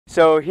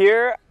So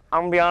here,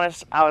 I'm gonna be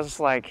honest, I was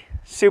like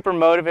super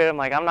motivated. I'm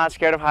like, I'm not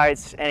scared of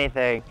heights,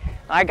 anything.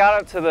 I got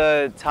up to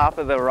the top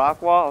of the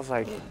rock wall. I was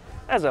like,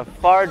 that's a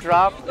far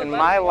drop, and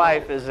my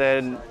life is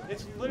in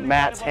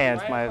Matt's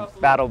hands, my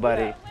battle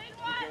buddy.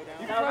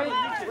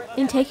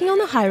 In taking on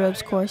the high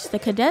ropes course, the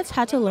cadets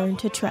had to learn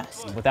to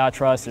trust. Without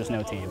trust, there's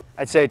no team.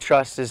 I'd say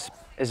trust is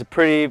a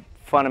pretty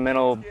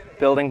fundamental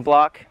building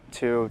block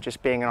to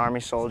just being an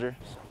Army soldier.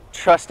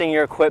 Trusting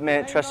your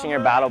equipment, trusting your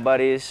battle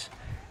buddies,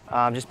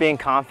 just being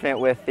confident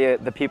with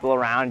the people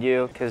around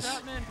you, because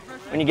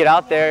when you get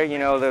out there, you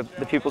know,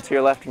 the people to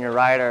your left and your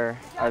right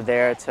are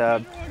there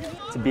to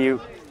be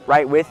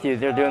right with you.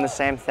 They're doing the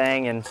same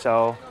thing, and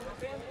so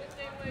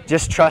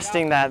just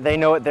trusting that they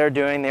know what they're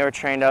doing, they were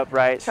trained up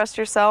right. Trust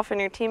yourself and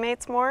your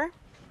teammates more,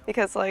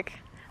 because like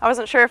I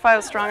wasn't sure if I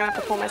was strong enough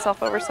to pull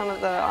myself over some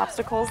of the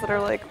obstacles that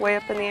are like way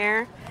up in the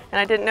air, and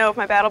I didn't know if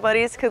my battle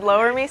buddies could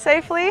lower me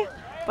safely,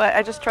 but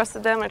I just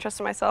trusted them, I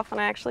trusted myself,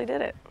 and I actually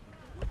did it.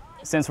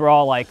 Since we're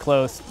all like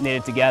close,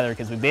 knitted together,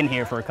 because we've been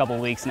here for a couple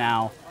of weeks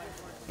now,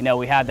 you know,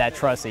 we have that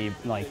trust that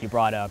you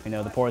brought up, you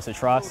know, the importance of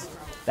trust.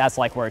 That's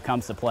like where it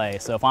comes to play.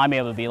 So if I'm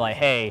able to be like,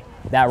 hey,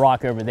 that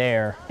rock over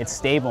there, it's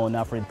stable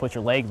enough for you to put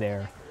your leg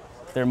there,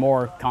 they're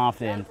more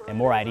confident and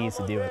more at ease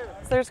to do it.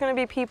 So there's going to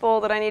be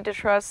people that I need to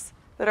trust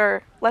that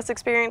are less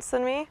experienced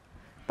than me,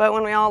 but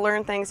when we all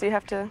learn things, you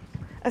have to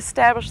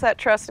establish that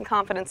trust and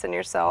confidence in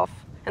yourself.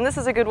 And this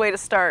is a good way to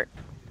start.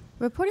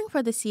 Reporting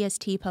for the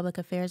CST Public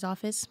Affairs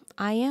Office,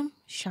 I am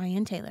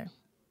Shianne Taylor.